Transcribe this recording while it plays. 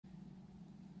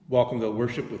Welcome to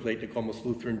worship with Lake Nokomis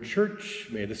Lutheran Church.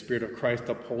 May the Spirit of Christ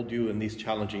uphold you in these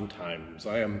challenging times.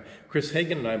 I am Chris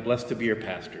Hagan, and I'm blessed to be your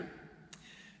pastor.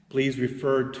 Please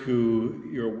refer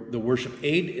to the worship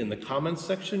aid in the comments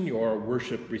section. Your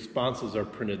worship responses are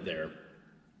printed there.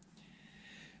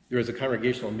 There is a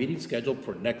congregational meeting scheduled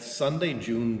for next Sunday,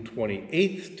 June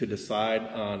 28th, to decide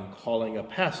on calling a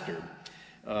pastor.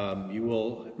 You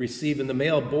will receive in the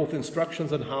mail both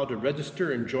instructions on how to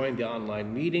register and join the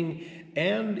online meeting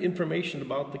and information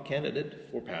about the candidate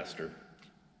for pastor.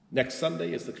 Next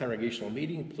Sunday is the congregational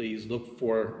meeting. Please look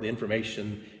for the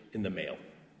information in the mail.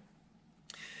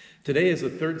 Today is the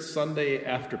third Sunday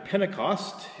after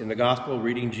Pentecost. In the gospel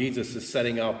reading, Jesus is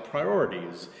setting out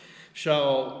priorities.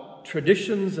 Shall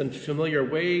traditions and familiar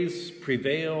ways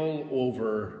prevail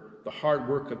over the hard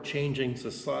work of changing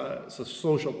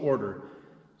social order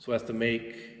so as to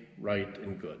make right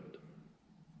and good?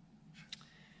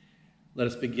 Let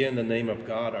us begin in the name of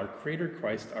God, our Creator,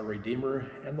 Christ, our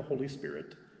Redeemer, and the Holy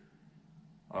Spirit.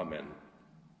 Amen.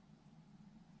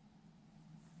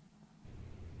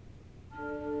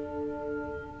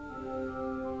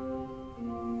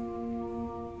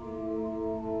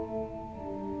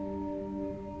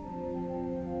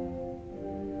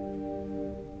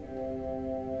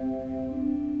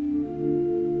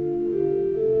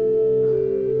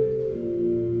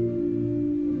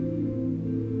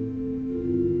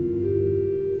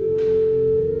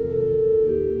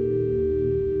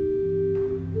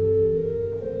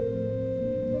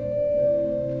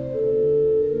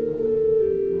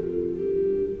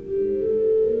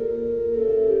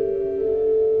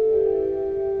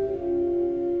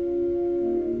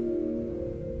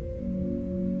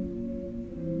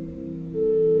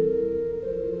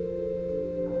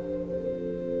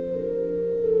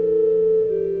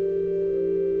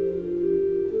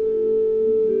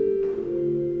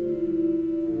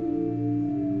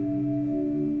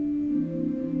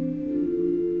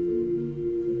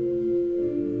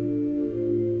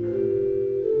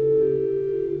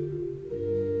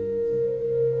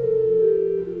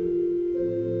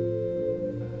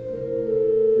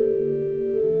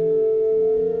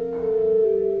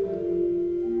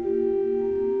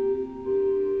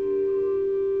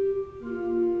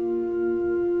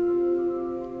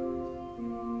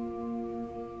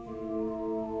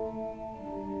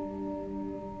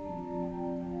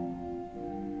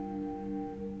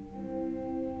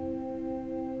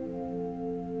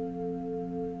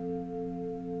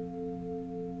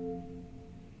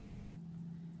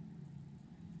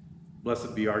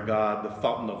 Blessed be our God, the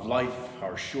fountain of life,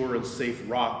 our sure and safe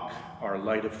rock, our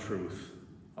light of truth.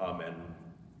 Amen.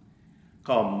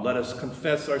 Come, let us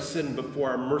confess our sin before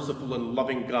our merciful and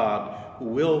loving God, who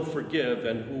will forgive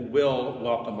and who will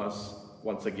welcome us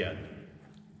once again.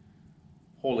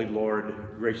 Holy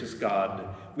Lord, gracious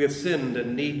God, we have sinned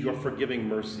and need your forgiving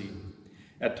mercy.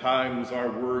 At times our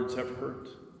words have hurt.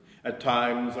 At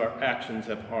times our actions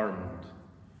have harmed.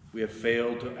 We have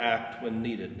failed to act when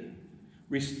needed.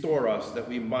 Restore us that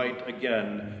we might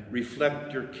again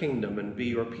reflect your kingdom and be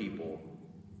your people.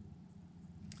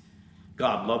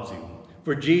 God loves you.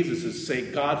 For Jesus'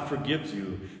 sake, God forgives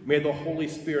you. May the Holy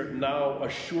Spirit now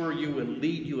assure you and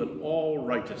lead you in all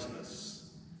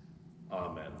righteousness.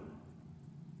 Amen.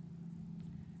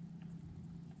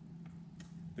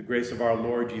 The grace of our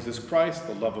Lord Jesus Christ,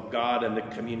 the love of God, and the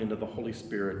communion of the Holy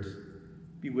Spirit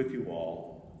be with you all.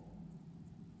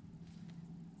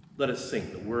 Let us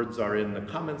sing. The words are in the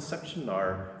comments section,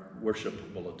 our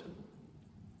worship bulletin.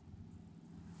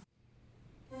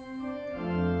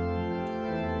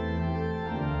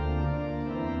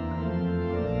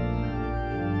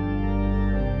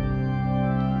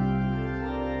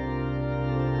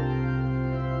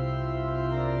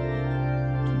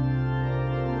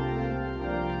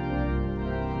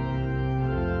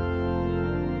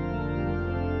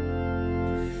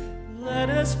 Let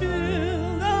us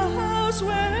build a house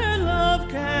where love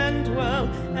can dwell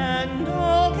and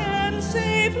all can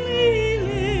safely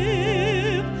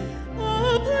live,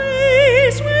 a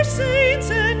place where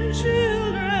saints and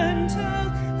children tell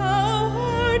how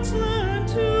hearts learn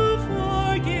to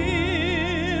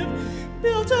forgive,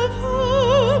 built of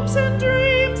hopes and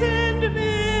dreams and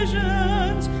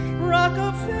visions, rock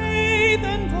of faith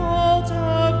and vault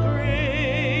of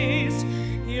grace.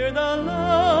 Here the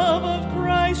love of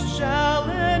Christ shall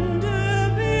end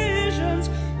divisions.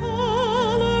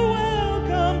 All are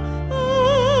welcome,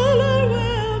 all are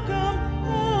welcome,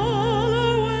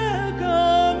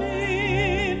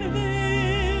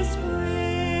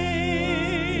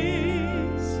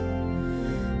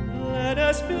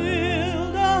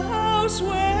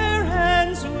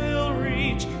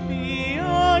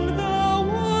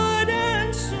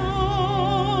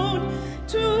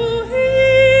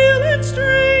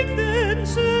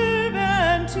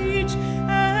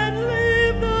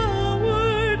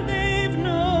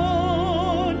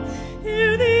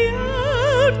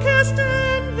 guest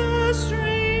and the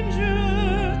stranger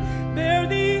bear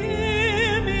the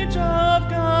image of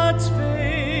God's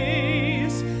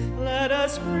face. Let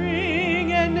us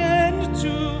bring an end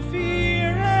to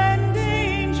fear and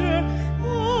danger.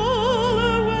 All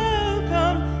are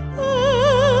welcome,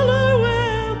 all are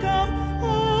welcome,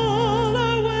 all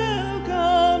are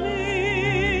welcome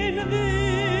in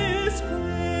this place.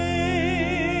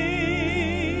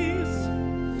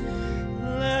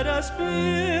 Let us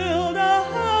build a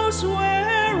house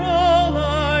where all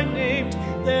are named,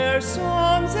 their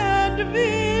songs and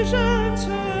visions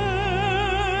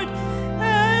heard,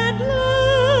 and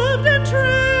loved and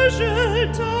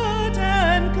treasured, taught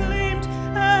and claimed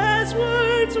as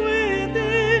words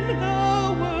within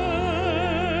the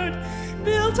word,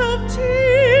 built of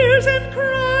tears and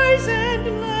cries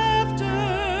and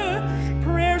laughter,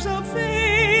 prayers of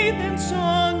faith and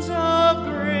songs of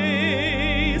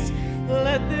grace.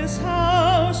 Let this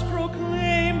house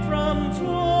proclaim from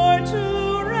floor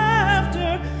to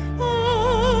rafter,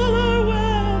 all are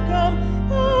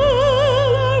welcome,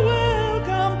 all are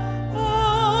welcome,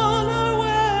 all are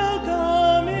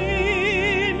welcome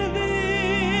in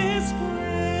this place.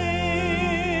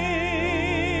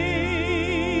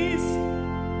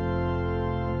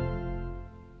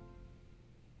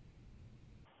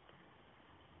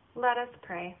 Let us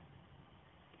pray.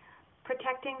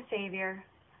 Protecting Savior,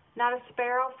 not a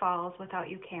sparrow falls without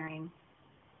you caring.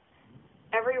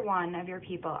 Every one of your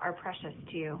people are precious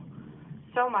to you,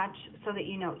 so much so that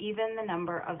you know even the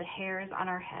number of the hairs on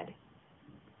our head.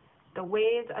 The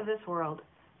ways of this world,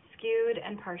 skewed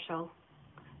and partial,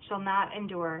 shall not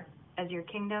endure as your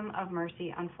kingdom of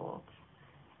mercy unfolds,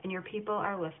 and your people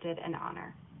are lifted in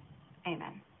honor.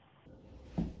 Amen.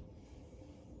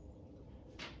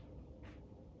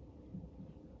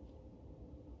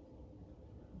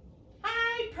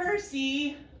 Hi,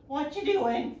 Percy. What you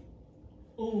doing?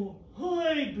 Oh,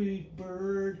 hi, Big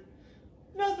Bird.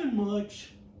 Nothing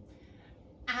much.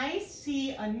 I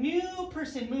see a new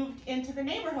person moved into the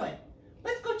neighborhood.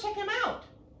 Let's go check him out.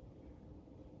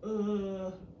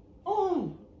 Oh,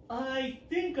 I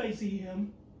think I see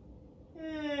him.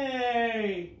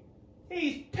 Hey,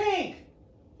 he's pink.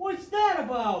 What's that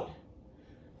about?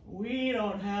 We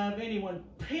don't have anyone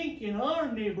pink in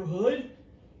our neighborhood.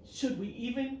 Should we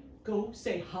even go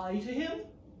say hi to him?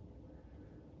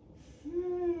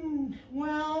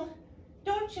 Well,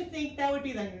 don't you think that would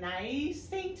be the nice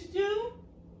thing to do?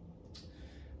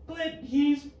 But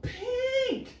he's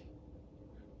pink.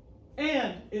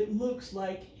 And it looks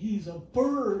like he's a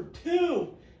bird,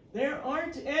 too. There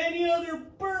aren't any other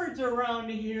birds around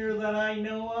here that I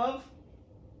know of.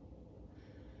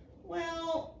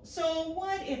 Well, so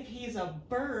what if he's a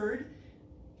bird?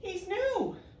 He's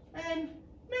new, and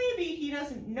maybe he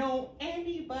doesn't know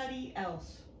anybody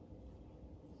else.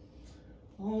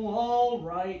 Oh, all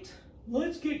right.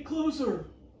 Let's get closer.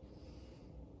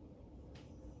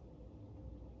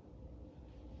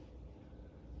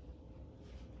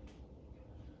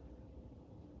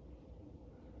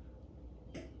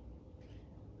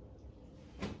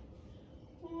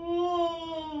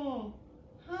 Oh,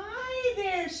 hi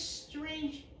there,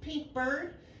 strange pink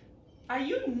bird. Are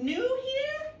you new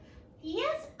here?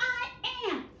 Yes, I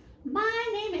am. My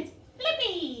name is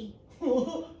Flippy.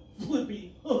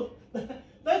 Flippy.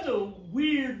 That's a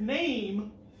weird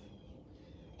name.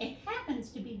 It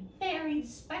happens to be very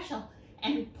special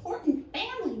and important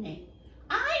family name.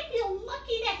 I feel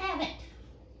lucky to have it.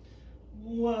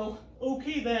 Well,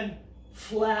 okay then,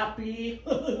 Flappy.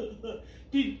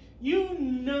 Did you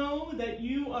know that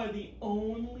you are the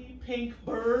only pink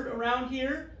bird around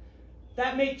here?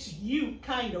 That makes you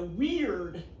kind of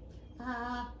weird.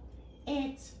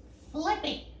 It's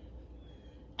Flippy.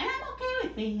 And I'm okay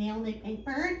with being the only pink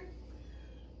bird.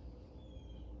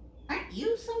 Aren't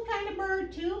you some kind of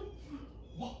bird too?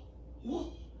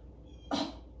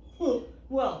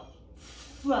 Well,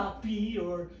 Flappy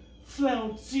or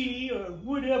Flouncy or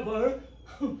whatever.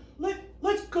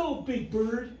 Let's go, Big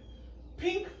Bird.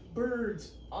 Pink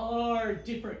birds are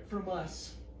different from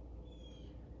us.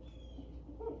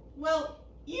 Well,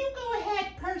 you go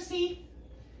ahead, Percy.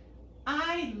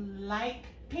 I like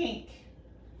pink.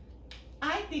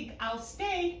 I think I'll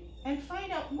stay and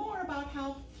find out more about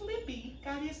how Flippy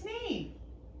got his name.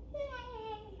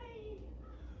 Yay.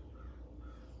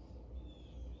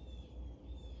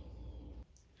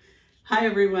 Hi,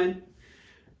 everyone.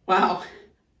 Wow,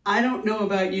 I don't know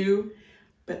about you,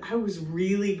 but I was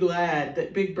really glad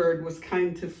that Big Bird was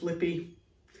kind to Flippy.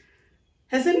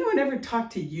 Has anyone ever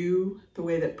talked to you the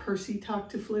way that Percy talked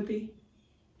to Flippy?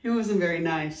 He wasn't very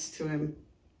nice to him,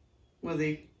 was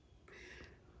he?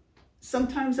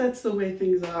 Sometimes that's the way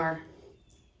things are.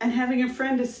 And having a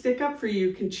friend to stick up for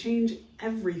you can change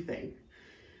everything.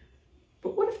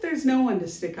 But what if there's no one to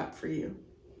stick up for you?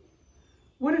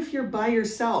 What if you're by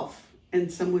yourself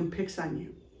and someone picks on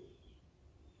you?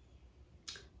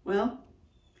 Well,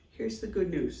 here's the good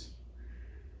news.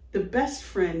 The best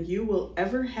friend you will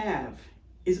ever have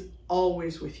is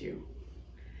always with you.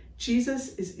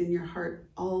 Jesus is in your heart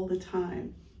all the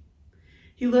time.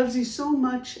 He loves you so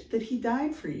much that he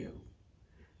died for you.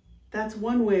 That's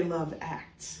one way love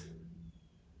acts.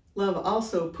 Love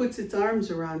also puts its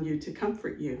arms around you to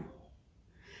comfort you.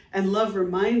 And love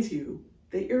reminds you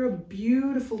that you're a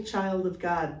beautiful child of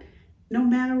God, no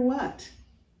matter what.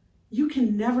 You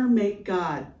can never make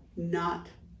God not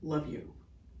love you.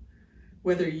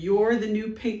 Whether you're the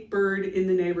new pink bird in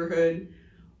the neighborhood,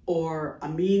 or a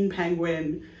mean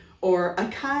penguin, or a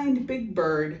kind big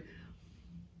bird,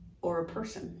 or a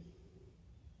person.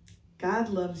 God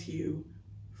loves you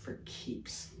for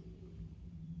keeps.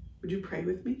 Would you pray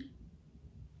with me?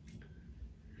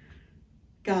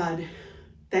 God,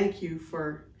 thank you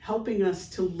for helping us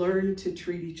to learn to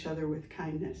treat each other with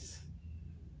kindness.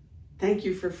 Thank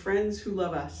you for friends who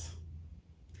love us.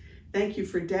 Thank you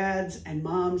for dads and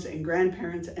moms and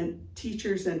grandparents and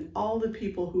teachers and all the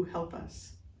people who help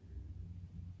us.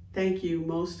 Thank you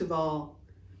most of all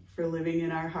for living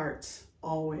in our hearts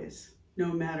always,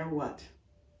 no matter what.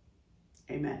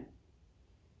 Amen.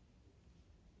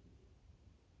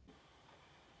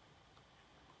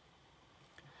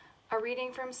 A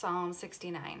reading from Psalm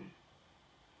 69.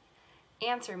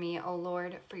 Answer me, O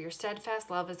Lord, for your steadfast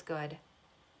love is good.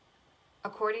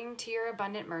 According to your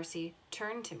abundant mercy,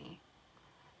 turn to me.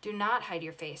 Do not hide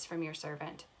your face from your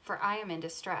servant, for I am in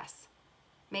distress.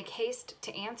 Make haste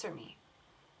to answer me.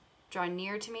 Draw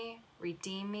near to me,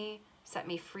 redeem me, set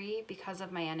me free because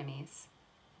of my enemies.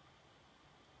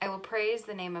 I will praise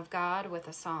the name of God with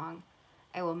a song.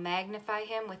 I will magnify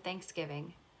him with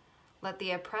thanksgiving. Let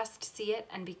the oppressed see it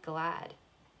and be glad.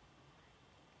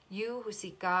 You who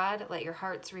seek God, let your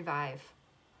hearts revive.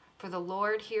 For the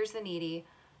Lord hears the needy,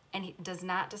 and he does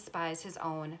not despise his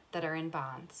own that are in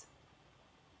bonds.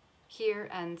 Here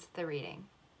ends the reading.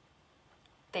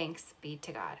 Thanks be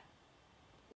to God.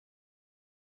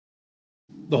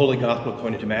 The Holy Gospel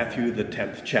according to Matthew, the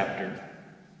 10th chapter.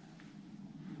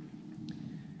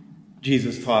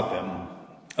 Jesus taught them,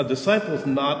 a disciple is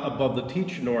not above the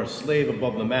teacher, nor a slave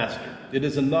above the master. It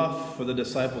is enough for the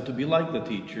disciple to be like the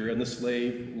teacher, and the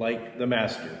slave like the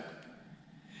master.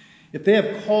 If they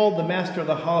have called the master of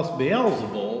the house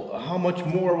Beelzebul, how much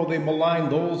more will they malign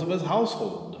those of his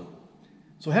household?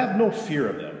 So have no fear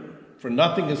of them, for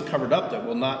nothing is covered up that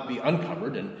will not be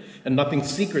uncovered, and nothing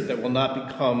secret that will not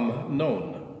become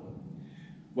known.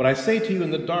 What I say to you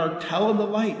in the dark, tell in the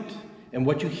light, and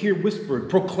what you hear whispered,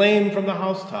 proclaim from the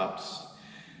housetops.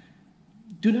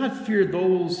 Do not fear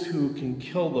those who can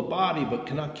kill the body, but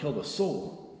cannot kill the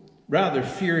soul. Rather,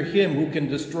 fear him who can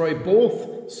destroy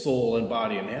both soul and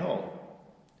body in hell.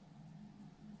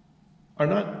 Are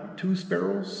not 2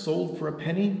 sparrows sold for a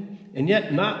penny? And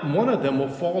yet not one of them will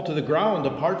fall to the ground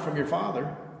apart from your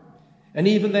Father. And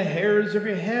even the hairs of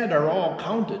your head are all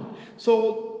counted.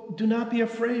 So do not be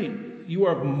afraid. You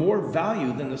are of more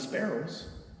value than the sparrows.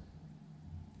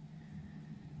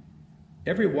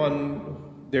 Everyone,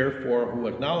 therefore, who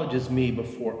acknowledges me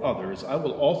before others, I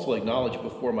will also acknowledge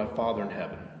before my Father in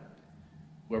heaven.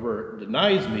 Whoever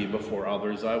denies me before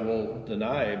others, I will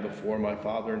deny before my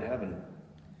Father in heaven.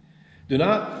 Do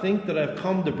not think that I've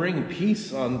come to bring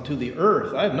peace unto the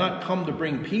earth. I have not come to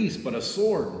bring peace, but a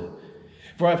sword.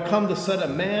 For I've come to set a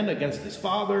man against his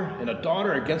father, and a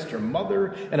daughter against her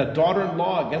mother, and a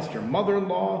daughter-in-law against her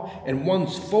mother-in-law, and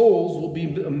one's foes will be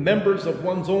members of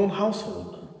one's own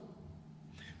household.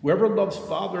 Whoever loves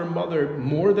father and mother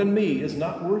more than me is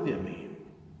not worthy of me.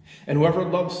 And whoever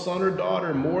loves son or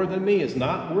daughter more than me is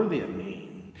not worthy of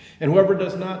me. And whoever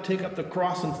does not take up the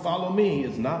cross and follow me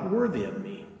is not worthy of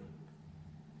me.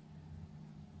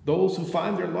 Those who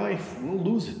find their life will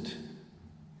lose it.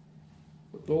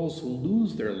 But those who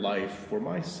lose their life for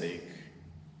my sake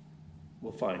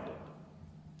will find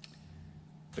it.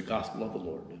 The Gospel of the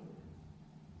Lord.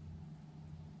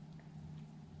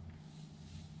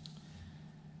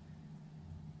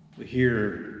 We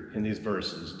hear in these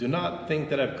verses, do not think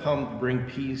that I've come to bring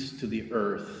peace to the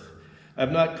earth. I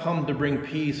have not come to bring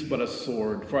peace, but a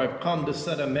sword. For I've come to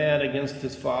set a man against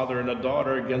his father, and a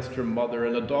daughter against her mother,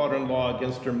 and a daughter-in-law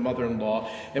against her mother-in-law,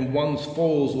 and one's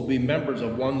foes will be members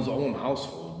of one's own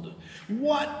household.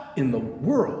 What in the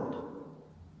world?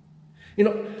 You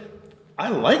know, I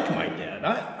like my dad.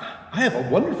 I have a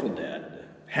wonderful dad.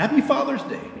 Happy Father's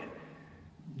Day.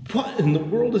 What in the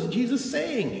world is Jesus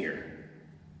saying here?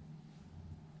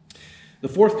 The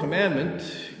fourth commandment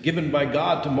given by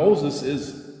God to Moses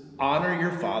is honor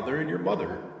your father and your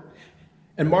mother.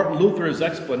 And Martin Luther's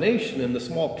explanation in the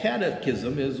Small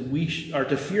Catechism is we are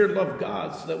to fear and love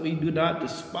God so that we do not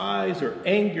despise or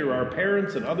anger our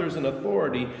parents and others in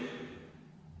authority,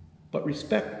 but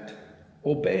respect,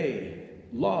 obey,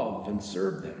 love, and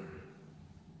serve them.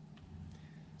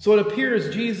 So it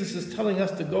appears Jesus is telling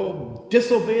us to go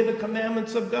disobey the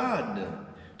commandments of God,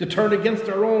 to turn against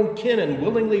our own kin and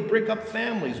willingly break up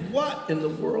families. What in the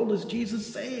world is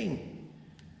Jesus saying?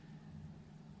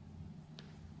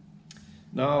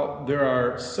 Now, there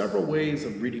are several ways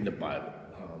of reading the Bible.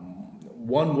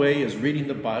 One way is reading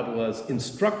the Bible as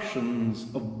instructions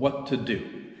of what to do,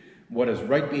 what is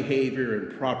right behavior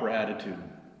and proper attitude.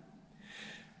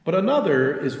 But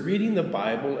another is reading the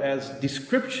Bible as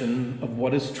description of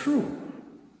what is true,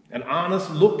 an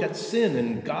honest look at sin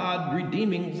and God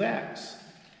redeeming acts.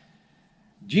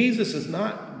 Jesus is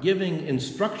not giving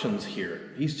instructions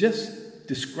here. He's just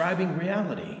describing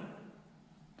reality.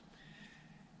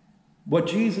 What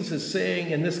Jesus is saying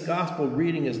in this gospel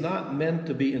reading is not meant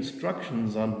to be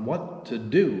instructions on what to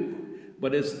do,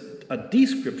 but is a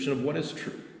description of what is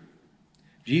true.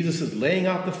 Jesus is laying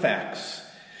out the facts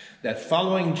that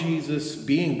following Jesus,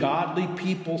 being godly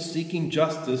people seeking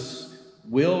justice,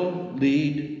 will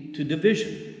lead to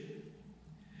division.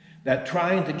 That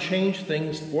trying to change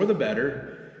things for the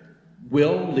better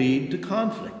will lead to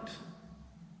conflict.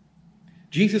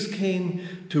 Jesus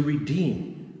came to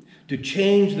redeem, to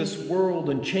change this world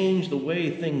and change the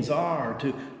way things are,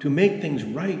 to make things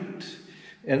right,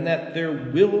 and that there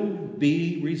will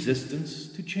be resistance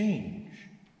to change.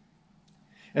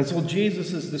 And so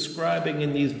Jesus is describing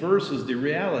in these verses the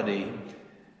reality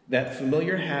that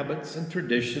familiar habits and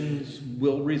traditions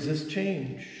will resist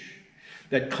change,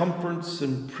 that comforts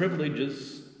and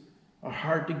privileges are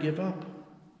hard to give up,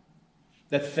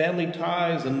 that family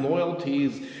ties and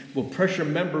loyalties will pressure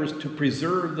members to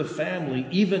preserve the family,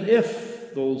 even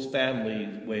if those family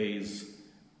ways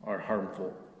are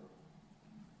harmful.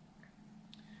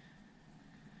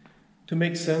 To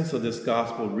make sense of this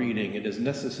gospel reading, it is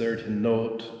necessary to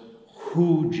note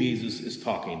who Jesus is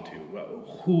talking to.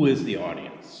 Who is the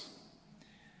audience?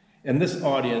 And this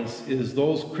audience is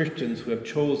those Christians who have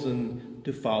chosen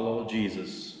to follow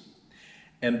Jesus.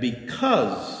 And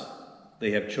because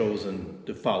they have chosen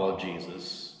to follow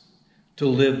Jesus, to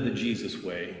live the Jesus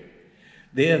way,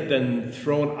 they have been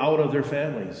thrown out of their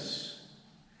families,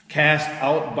 cast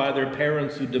out by their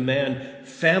parents who demand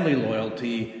family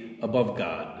loyalty above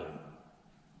God.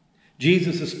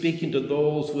 Jesus is speaking to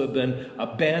those who have been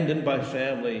abandoned by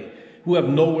family, who have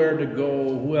nowhere to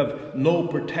go, who have no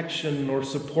protection or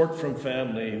support from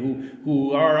family,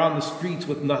 who are on the streets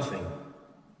with nothing.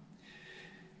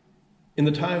 In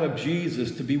the time of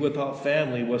Jesus, to be without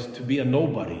family was to be a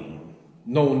nobody.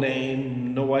 No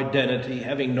name, no identity,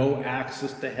 having no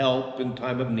access to help in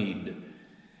time of need.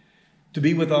 To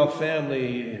be without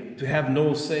family, to have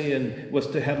no say was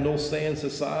to have no say in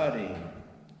society.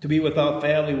 To be without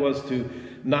family was to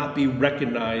not be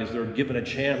recognized or given a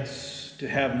chance, to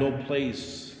have no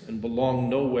place and belong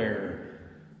nowhere,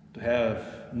 to have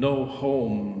no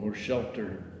home or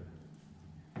shelter.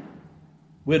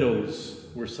 Widows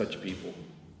were such people.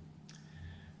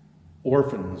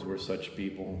 Orphans were such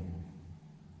people.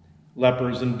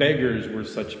 Lepers and beggars were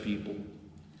such people.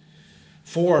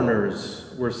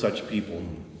 Foreigners were such people.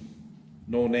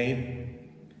 No name,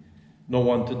 no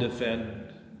one to defend,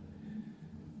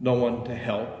 no one to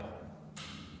help,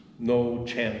 no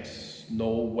chance, no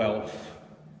wealth.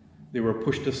 They were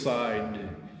pushed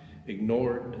aside,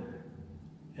 ignored,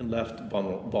 and left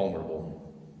vulnerable.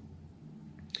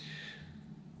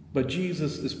 But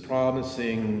Jesus is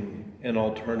promising an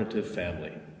alternative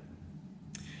family.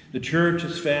 The church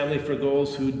is family for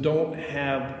those who don't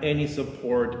have any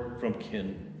support from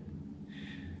kin.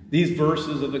 These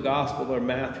verses of the Gospel of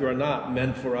Matthew are not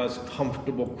meant for us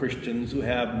comfortable Christians who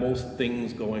have most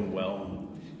things going well.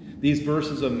 These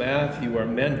verses of Matthew are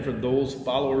meant for those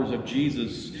followers of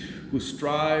Jesus who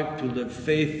strive to live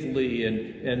faithfully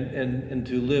and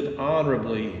to live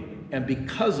honorably, and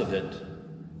because of it,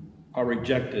 are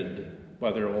rejected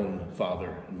by their own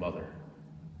father and mother.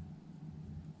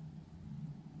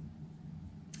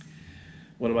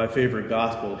 One of my favorite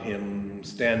gospel hymns,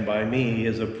 Stand By Me,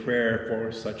 is a prayer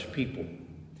for such people.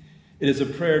 It is a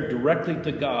prayer directly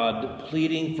to God,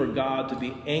 pleading for God to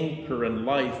be anchor in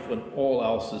life when all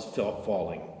else is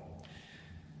falling.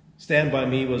 Stand By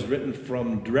Me was written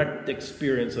from direct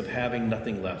experience of having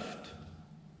nothing left,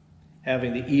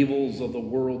 having the evils of the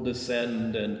world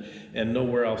descend and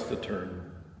nowhere else to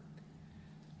turn.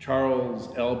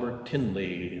 Charles Albert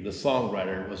Tindley, the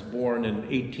songwriter, was born in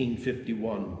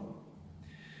 1851.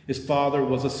 His father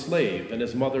was a slave and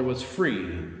his mother was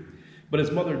free, but his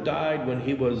mother died when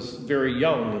he was very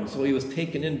young, and so he was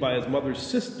taken in by his mother's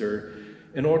sister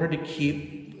in order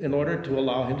to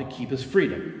allow him to keep his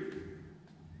freedom.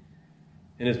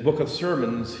 In his book of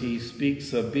sermons, he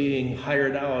speaks of being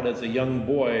hired out as a young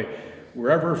boy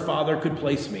wherever father could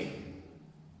place me.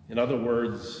 In other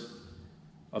words,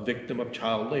 a victim of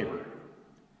child labor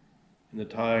in the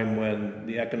time when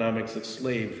the economics of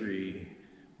slavery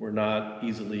were not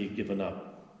easily given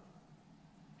up.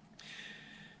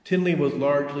 Tindley was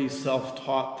largely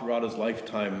self-taught throughout his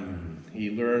lifetime. He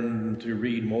learned to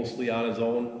read mostly on his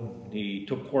own. He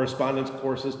took correspondence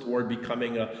courses toward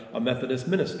becoming a Methodist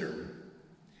minister.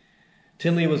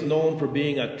 Tindley was known for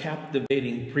being a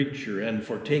captivating preacher and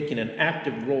for taking an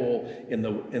active role in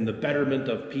the betterment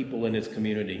of people in his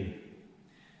community.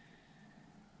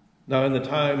 Now, in the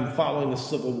time following the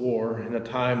Civil War, in a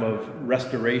time of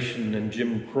restoration and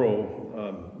Jim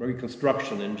Crow,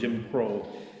 Reconstruction and Jim Crow,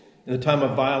 in the time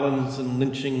of violence and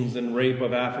lynchings and rape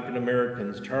of African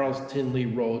Americans, Charles Tindley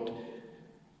wrote,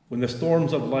 "When the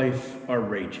storms of life are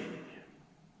raging,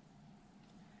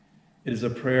 it is a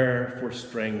prayer for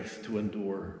strength to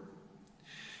endure.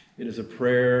 It is a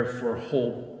prayer for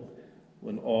hope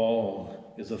when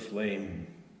all is aflame.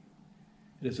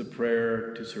 It is a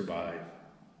prayer to survive.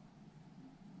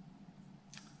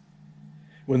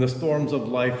 When the storms of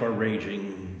life are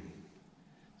raging,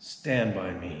 stand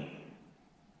by me.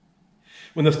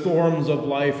 When the storms of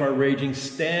life are raging,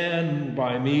 stand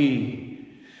by me.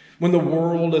 When the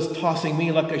world is tossing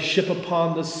me like a ship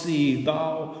upon the sea,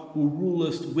 thou who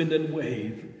rulest wind and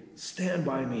wave, stand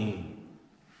by me.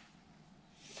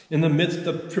 In the midst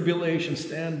of tribulation,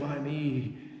 stand by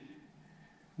me.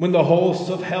 When the hosts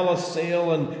of hell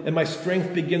assail and my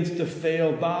strength begins to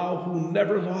fail, thou who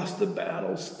never lost a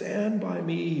battle, stand by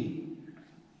me.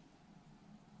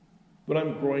 When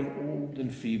I'm growing old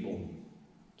and feeble,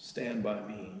 stand by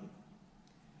me.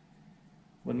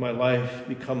 When my life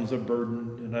becomes a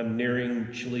burden and I'm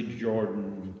nearing chilly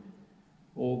Jordan,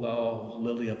 O thou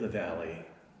lily of the valley,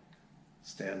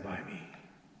 stand by me.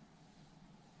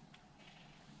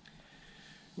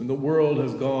 When the world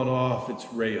has gone off its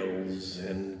rails,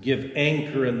 and give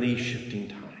anchor in these shifting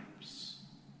times.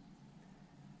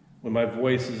 When my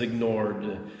voice is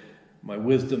ignored, my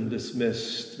wisdom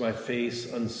dismissed, my face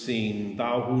unseen,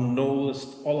 thou who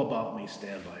knowest all about me,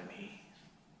 stand by me.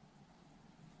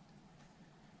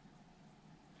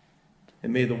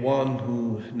 And may the one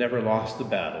who never lost a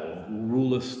battle, who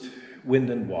rulest wind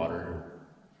and water,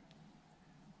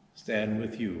 stand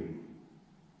with you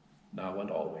now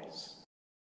and always.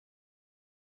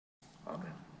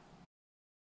 Amen.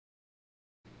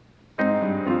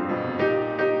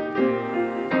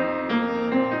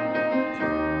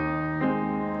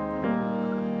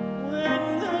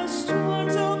 When the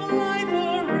storms of life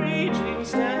are raging,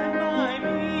 stand by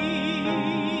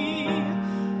me.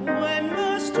 When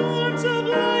the storms of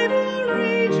life are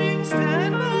raging,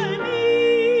 stand by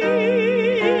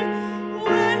me.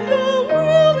 When the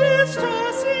world is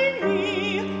tossing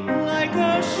me like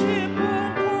a ship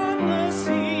upon the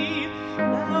sea,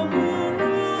 thou who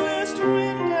rulest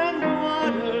wind and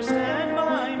water, stand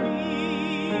by me.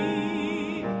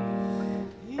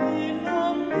 In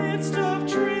the midst of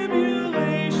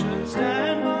tribulation,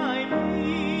 stand by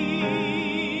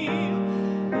me.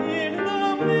 In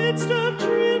the midst of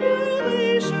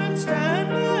tribulation, stand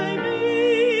by me.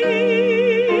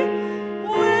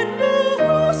 When the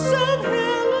hosts of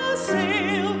hell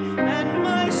assail and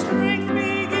my strength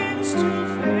begins to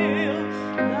fail,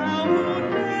 thou who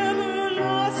never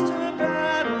lost a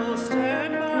battle,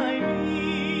 stand by me.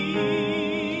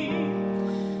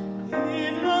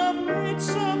 In the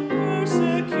midst of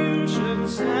persecution,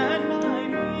 stand by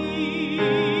me.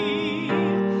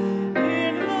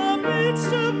 In the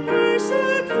midst of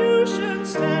persecution,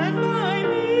 stand by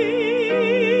me.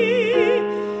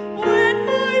 When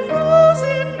my foes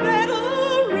in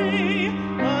battle array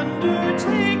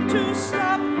undertake to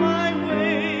stop my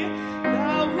way,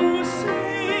 thou who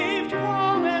saved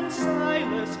Paul and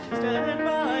Silas, stand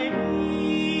by me.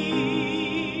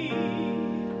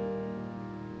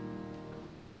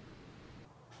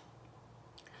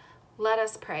 Let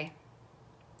us pray.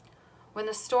 When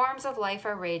the storms of life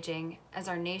are raging, as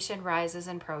our nation rises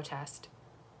in protest,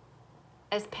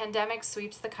 as pandemic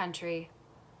sweeps the country,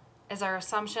 as our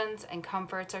assumptions and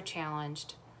comforts are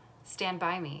challenged, stand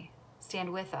by me,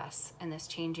 stand with us in this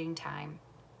changing time.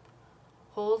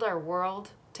 Hold our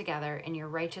world together in your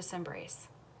righteous embrace.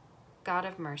 God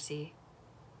of mercy,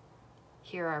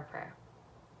 hear our prayer.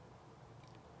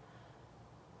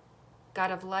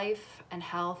 God of life and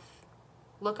health,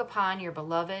 look upon your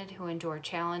beloved who endure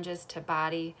challenges to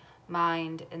body,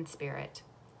 mind, and spirit.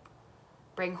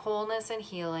 Bring wholeness and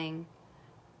healing,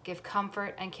 give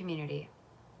comfort and community.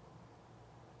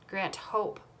 Grant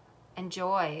hope and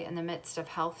joy in the midst of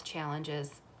health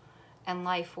challenges and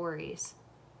life worries.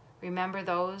 Remember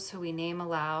those who we name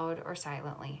aloud or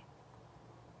silently.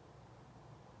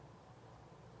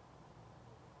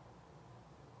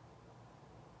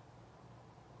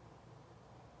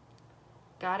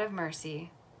 God of mercy,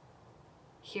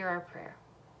 hear our prayer.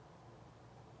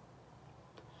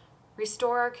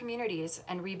 Restore our communities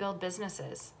and rebuild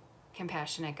businesses,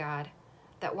 compassionate God,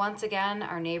 that once again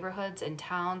our neighborhoods and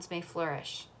towns may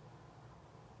flourish.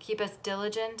 Keep us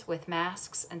diligent with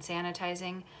masks and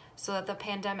sanitizing so that the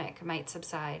pandemic might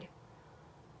subside.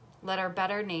 Let our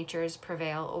better natures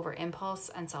prevail over impulse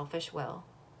and selfish will.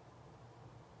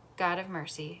 God of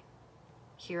mercy,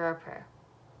 hear our prayer.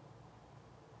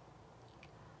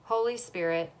 Holy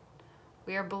Spirit,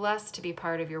 we are blessed to be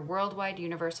part of your worldwide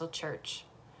universal church.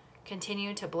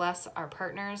 Continue to bless our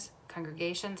partners,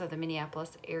 congregations of the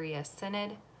Minneapolis Area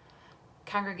Synod,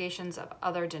 congregations of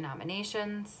other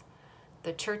denominations,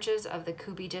 the churches of the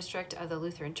Kubi District of the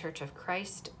Lutheran Church of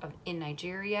Christ in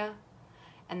Nigeria,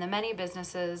 and the many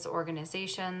businesses,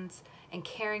 organizations, and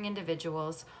caring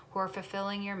individuals who are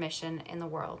fulfilling your mission in the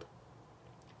world.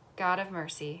 God of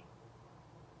mercy,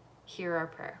 hear our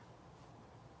prayer.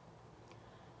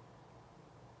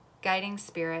 Guiding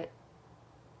Spirit,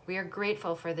 we are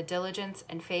grateful for the diligence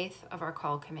and faith of our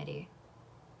call committee.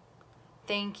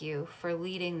 Thank you for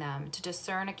leading them to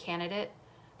discern a candidate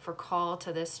for call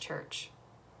to this church.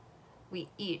 We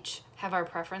each have our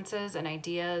preferences and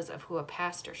ideas of who a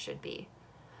pastor should be,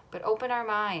 but open our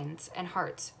minds and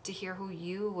hearts to hear who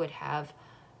you would have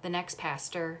the next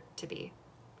pastor to be.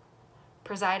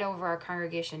 Preside over our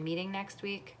congregation meeting next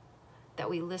week, that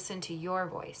we listen to your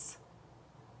voice.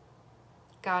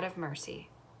 God of mercy,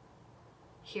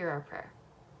 hear our prayer.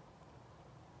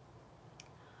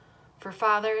 For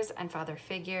fathers and father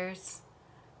figures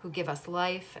who give us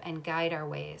life and guide our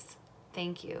ways,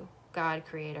 thank you, God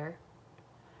Creator.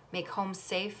 Make homes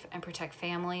safe and protect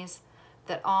families,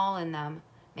 that all in them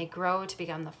may grow to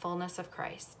become the fullness of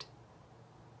Christ.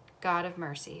 God of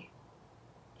mercy,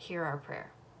 hear our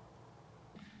prayer.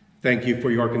 Thank you for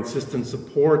your consistent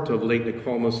support of Lake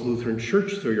Nokomis Lutheran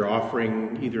Church through your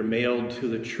offering either mailed to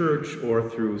the church or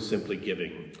through simply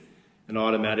giving, an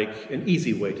automatic and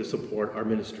easy way to support our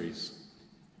ministries.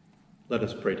 Let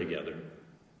us pray together.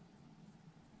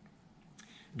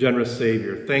 Generous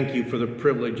Savior, thank you for the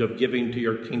privilege of giving to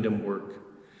your kingdom work.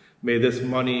 May this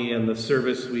money and the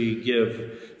service we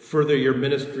give further your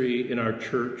ministry in our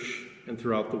church and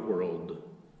throughout the world.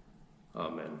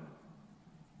 Amen.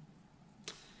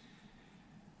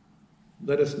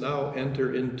 Let us now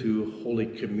enter into Holy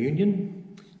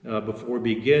Communion. Before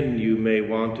we begin, you may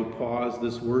want to pause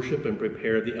this worship and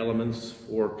prepare the elements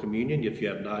for communion if you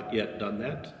have not yet done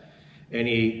that.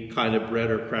 Any kind of bread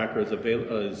or cracker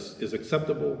is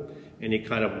acceptable. Any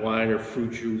kind of wine or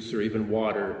fruit juice or even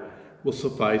water will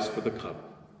suffice for the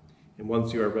cup. And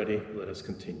once you are ready, let us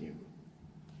continue.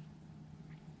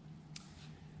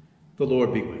 The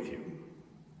Lord be with you.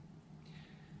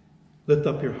 Lift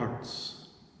up your hearts.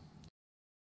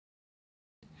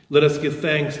 Let us give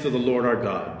thanks to the Lord our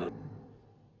God.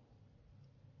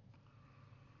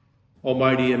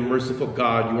 Almighty and merciful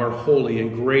God, you are holy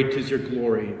and great is your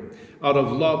glory. Out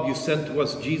of love you sent to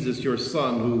us Jesus, your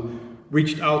Son, who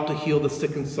reached out to heal the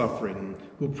sick and suffering,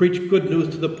 who preached good news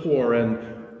to the poor, and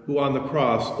who on the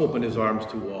cross opened his arms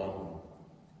to all.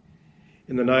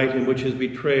 In the night in which he was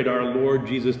betrayed, our Lord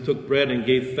Jesus took bread and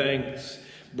gave thanks,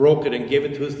 broke it and gave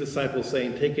it to his disciples,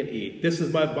 saying, "Take and eat. This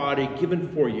is my body given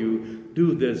for you.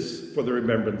 Do this for the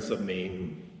remembrance of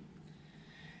me."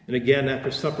 And again,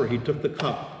 after supper, he took the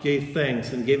cup, gave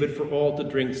thanks, and gave it for all to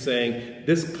drink, saying,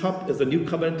 "This cup is the new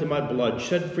covenant in my blood,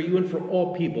 shed for you and for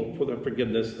all people for the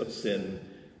forgiveness of sin.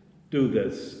 Do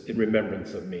this in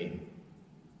remembrance of me."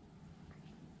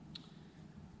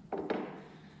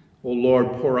 O Lord,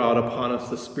 pour out upon us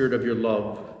the spirit of your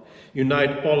love.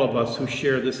 Unite all of us who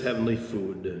share this heavenly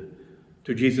food.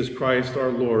 To Jesus Christ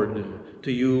our Lord,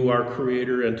 to you our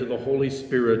Creator, and to the Holy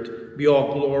Spirit be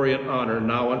all glory and honor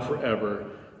now and forever.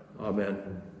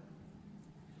 Amen.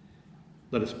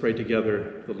 Let us pray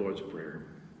together the Lord's Prayer.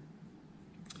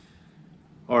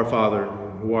 Our Father,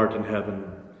 who art in heaven,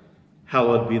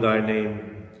 hallowed be thy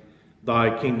name.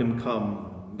 Thy kingdom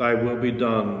come, thy will be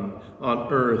done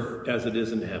on earth as it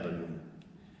is in heaven.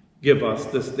 Give us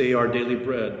this day our daily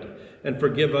bread, and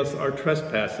forgive us our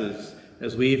trespasses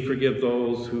as we forgive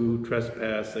those who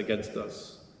trespass against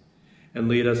us. And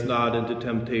lead us not into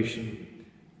temptation,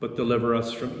 but deliver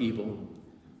us from evil.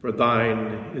 For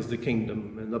thine is the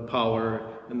kingdom, and the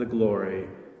power, and the glory,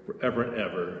 forever and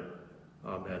ever.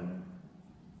 Amen.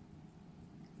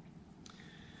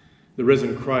 The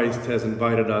risen Christ has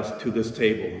invited us to this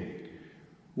table.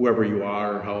 Whoever you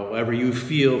are, however you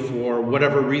feel, for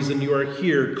whatever reason you are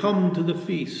here, come to the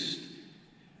feast.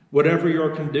 Whatever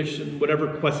your condition,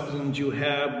 whatever questions you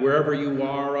have, wherever you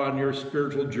are on your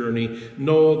spiritual journey,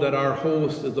 know that our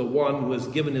host is the one who has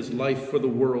given his life for the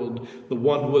world, the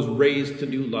one who was raised to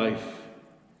new life,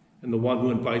 and the one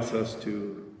who invites us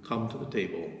to come to the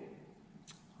table.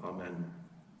 Amen.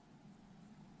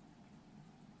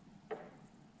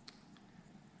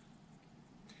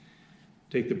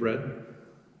 Take the bread,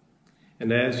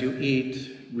 and as you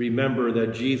eat, remember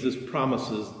that Jesus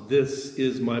promises, "This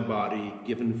is my body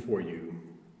given for you."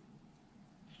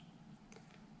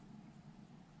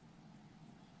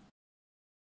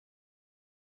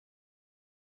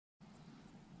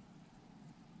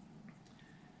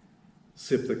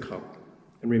 Sip the cup,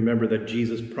 and remember that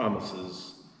Jesus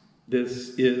promises,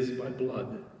 "This is my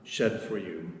blood shed for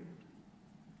you."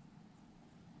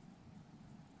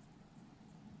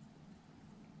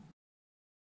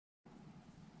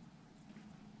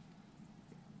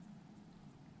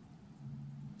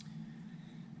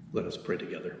 Let us pray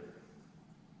together.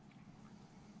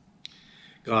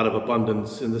 God of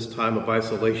abundance, in this time of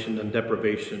isolation and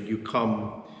deprivation, you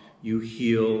come, you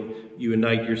heal, you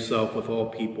unite yourself with all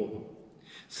people.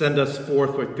 Send us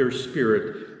forth with your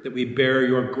Spirit, that we bear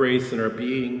your grace in our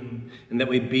being, and that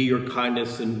we be your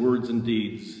kindness in words and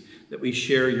deeds, that we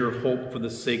share your hope for the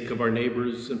sake of our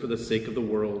neighbors and for the sake of the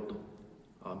world.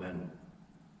 Amen.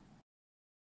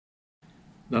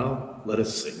 Now, let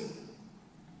us sing.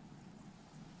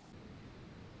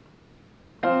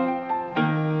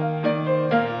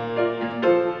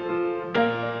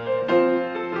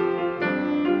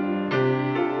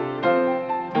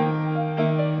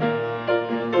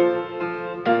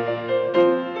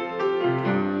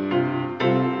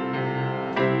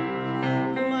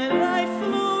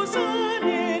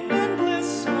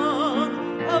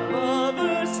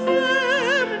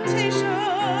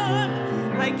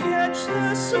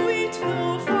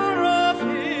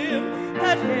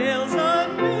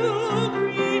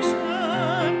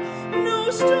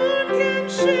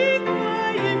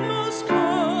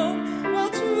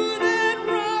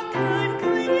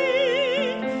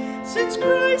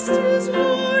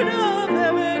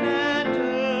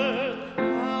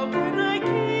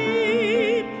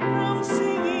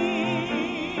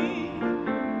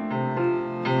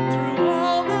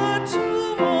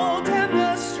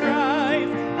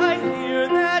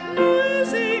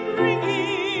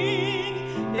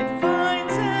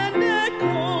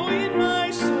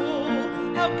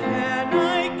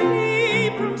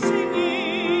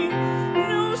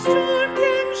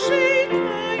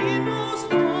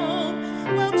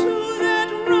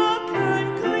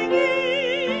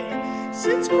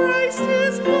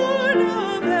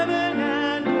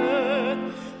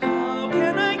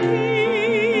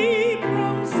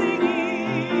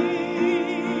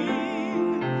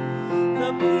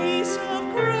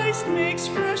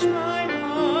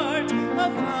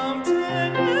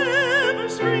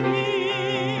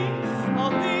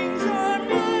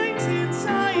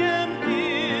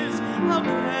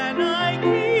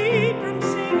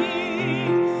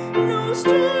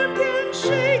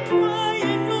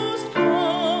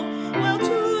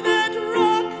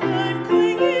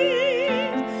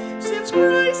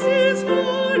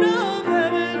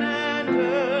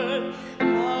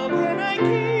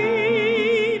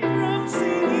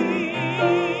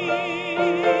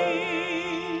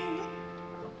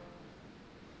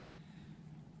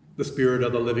 The Spirit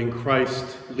of the living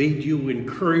Christ lead you,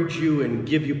 encourage you, and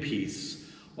give you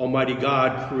peace. Almighty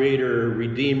God, Creator,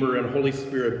 Redeemer, and Holy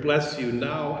Spirit, bless you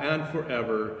now and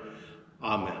forever.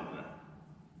 Amen.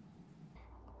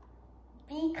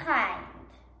 Be kind.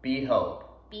 Be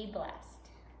hope. Be blessed.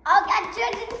 All God's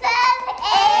children said,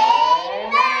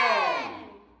 Amen.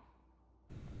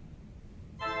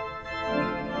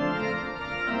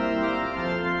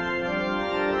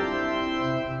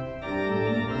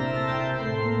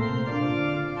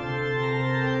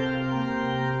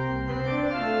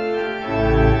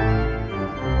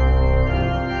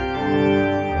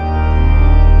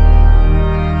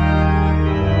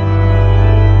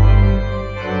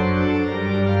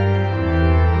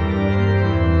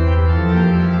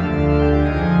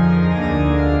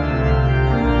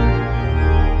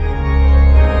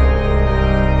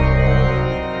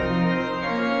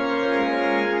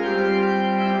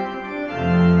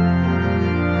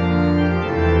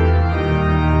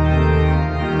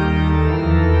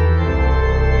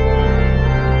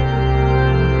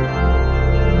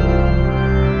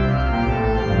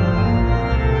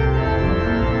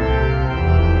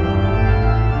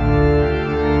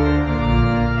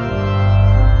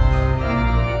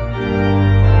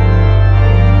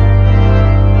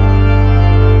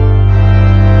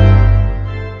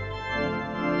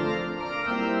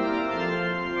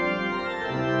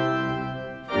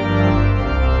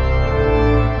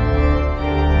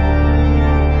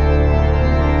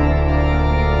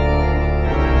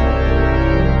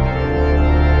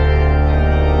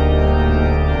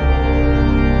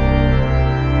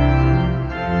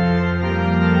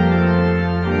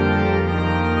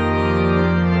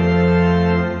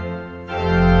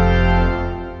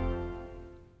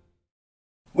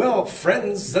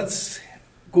 friends, let's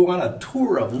go on a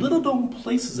tour of little-known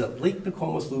places at Lake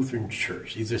Nokomis Lutheran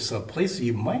Church. These are some places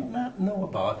you might not know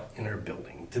about in our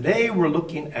building. Today, we're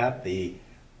looking at the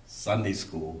Sunday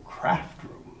School craft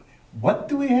room. What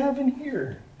do we have in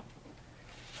here?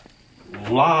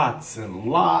 Lots and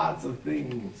lots of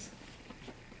things.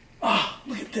 Ah,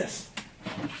 look at this.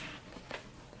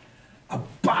 A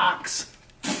box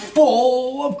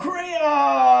full of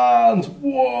crayons.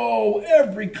 Whoa,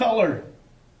 every color.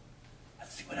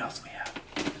 Let's see what else we have.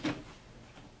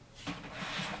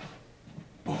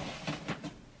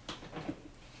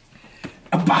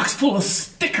 A box full of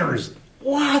stickers.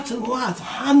 Lots and lots,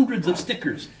 hundreds of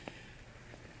stickers.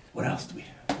 What else do we have?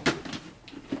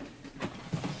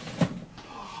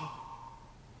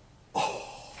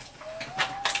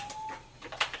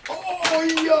 Oh,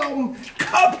 yum!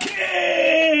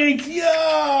 Cupcakes!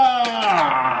 Yum!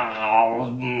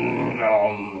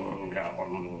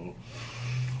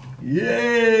 Yeah!